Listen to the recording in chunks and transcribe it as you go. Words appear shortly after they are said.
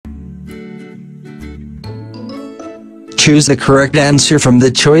Choose the correct answer from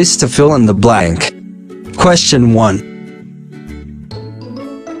the choice to fill in the blank. Question 1.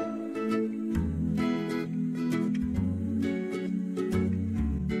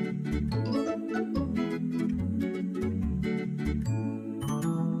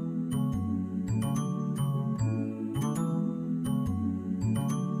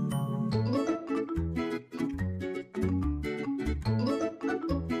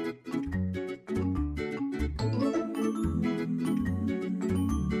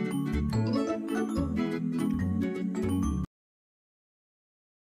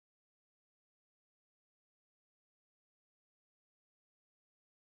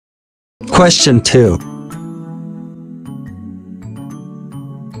 Question 2.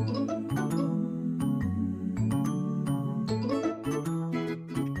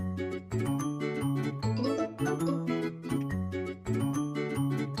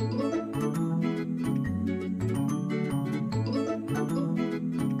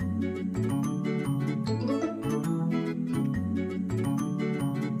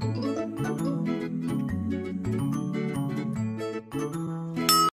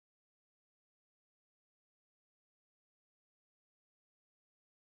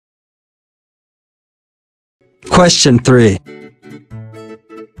 Question 3.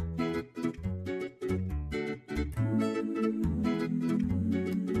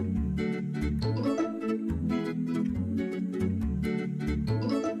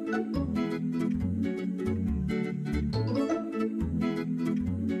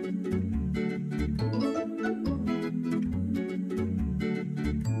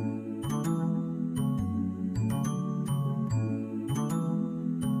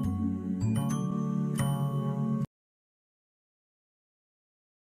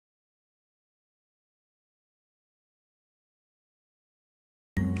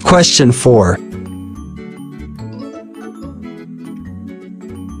 Question 4.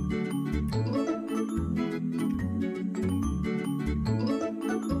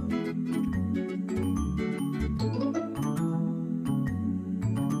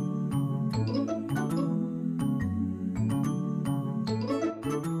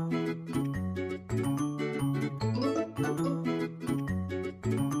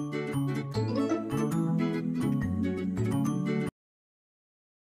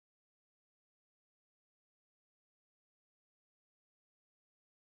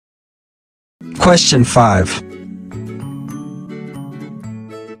 Question 5.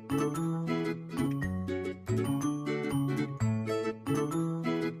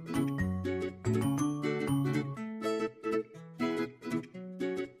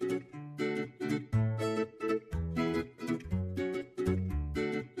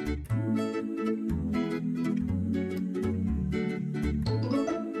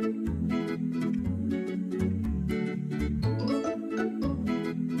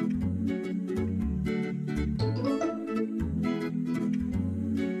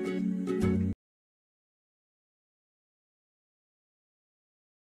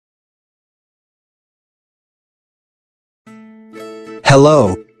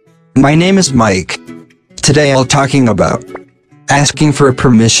 Hello. My name is Mike. Today I'll talking about asking for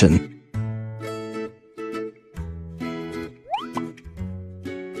permission.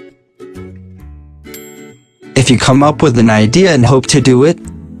 If you come up with an idea and hope to do it,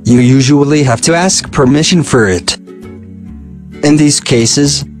 you usually have to ask permission for it. In these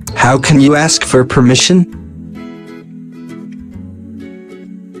cases, how can you ask for permission?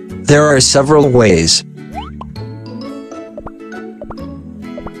 There are several ways.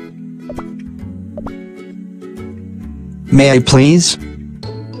 May I please?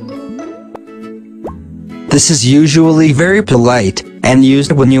 This is usually very polite and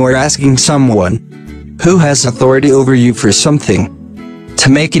used when you are asking someone who has authority over you for something. To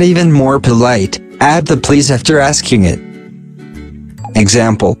make it even more polite, add the please after asking it.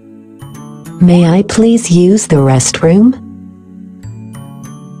 Example: May I please use the restroom?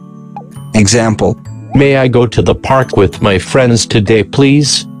 Example: May I go to the park with my friends today,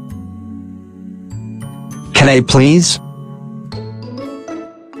 please? Can I please?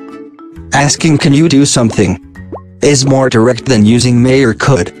 Asking can you do something is more direct than using may or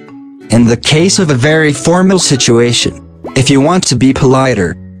could. In the case of a very formal situation, if you want to be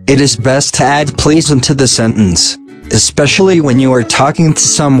politer, it is best to add please into the sentence, especially when you are talking to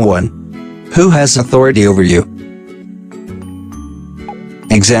someone who has authority over you.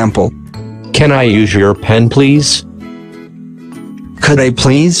 Example: Can I use your pen, please? Could I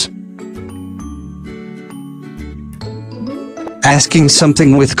please? Asking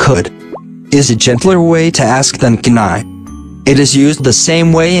something with could is a gentler way to ask than can I. It is used the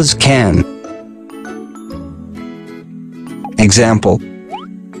same way as can. Example.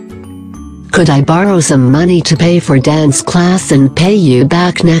 Could I borrow some money to pay for dance class and pay you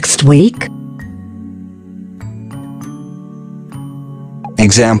back next week?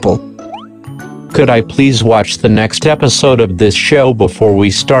 Example. Could I please watch the next episode of this show before we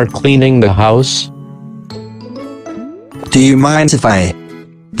start cleaning the house? Do you mind if I?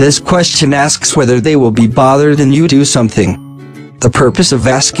 This question asks whether they will be bothered and you do something. The purpose of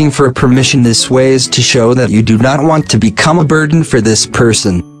asking for permission this way is to show that you do not want to become a burden for this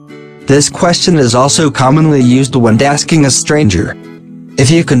person. This question is also commonly used when asking a stranger.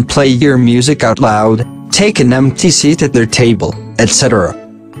 If you can play your music out loud, take an empty seat at their table, etc.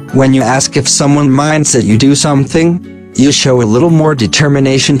 When you ask if someone minds that you do something, you show a little more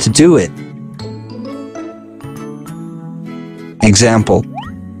determination to do it. Example.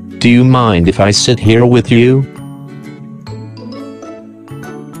 Do you mind if I sit here with you?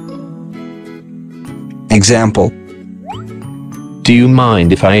 Example. Do you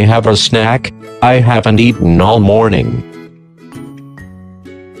mind if I have a snack? I haven't eaten all morning.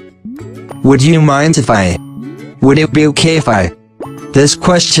 Would you mind if I? Would it be okay if I? This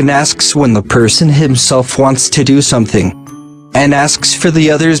question asks when the person himself wants to do something and asks for the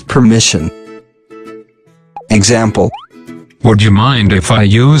other's permission. Example. Would you mind if I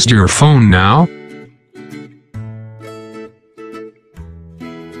used your phone now?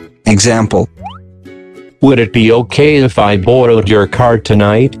 Example. Would it be okay if I borrowed your car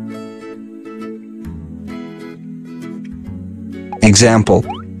tonight? Example.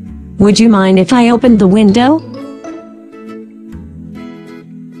 Would you mind if I opened the window?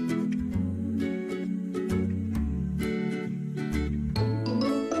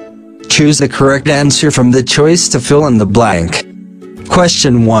 Choose the correct answer from the choice to fill in the blank.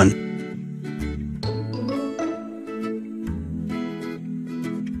 Question 1.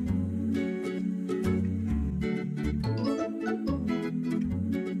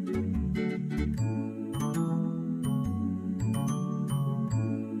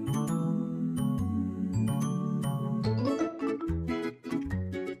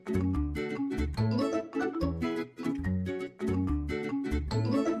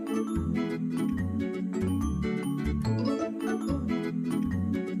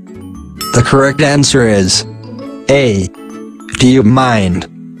 The correct answer is A. Do you mind?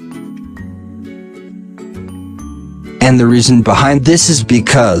 And the reason behind this is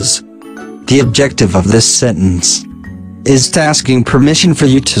because the objective of this sentence is to asking permission for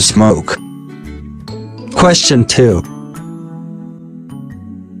you to smoke. Question 2.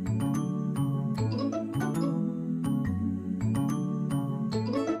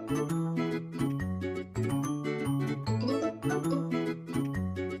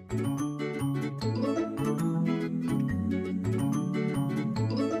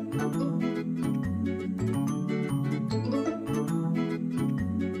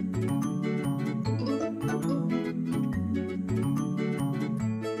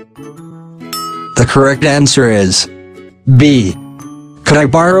 The correct answer is B. Could I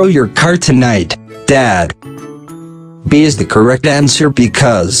borrow your car tonight, Dad? B is the correct answer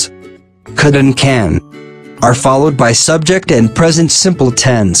because could and can are followed by subject and present simple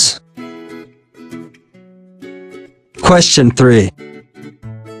tense. Question 3.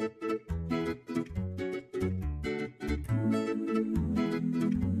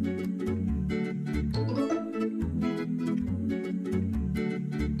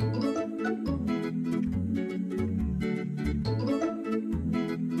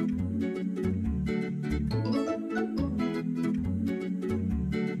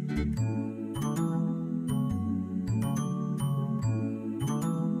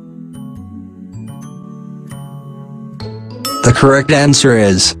 The correct answer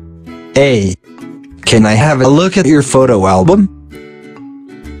is A. Can I have a look at your photo album?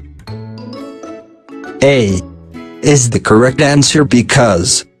 A is the correct answer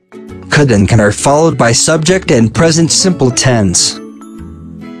because could and can are followed by subject and present simple tense.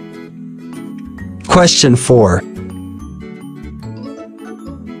 Question 4.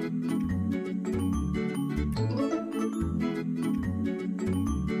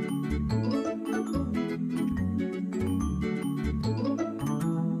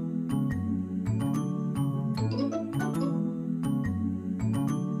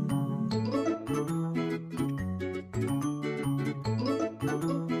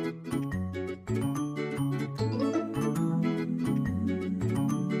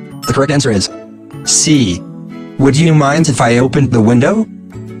 The correct answer is C. Would you mind if I opened the window?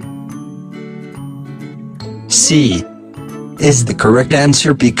 C is the correct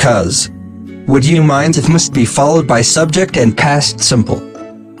answer because would you mind if must be followed by subject and past simple.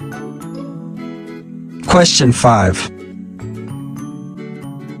 Question 5.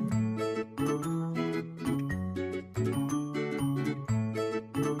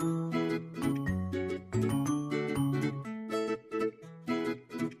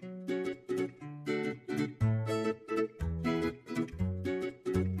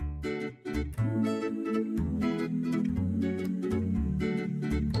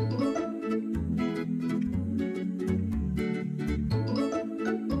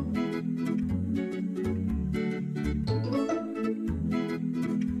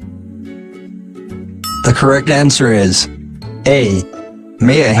 The correct answer is A.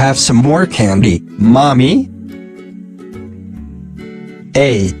 May I have some more candy, Mommy?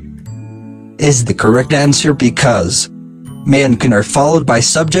 A is the correct answer because may and can are followed by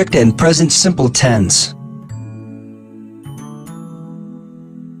subject and present simple tense.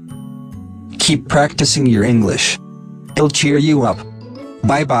 Keep practicing your English. It'll cheer you up.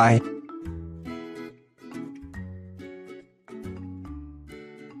 Bye bye.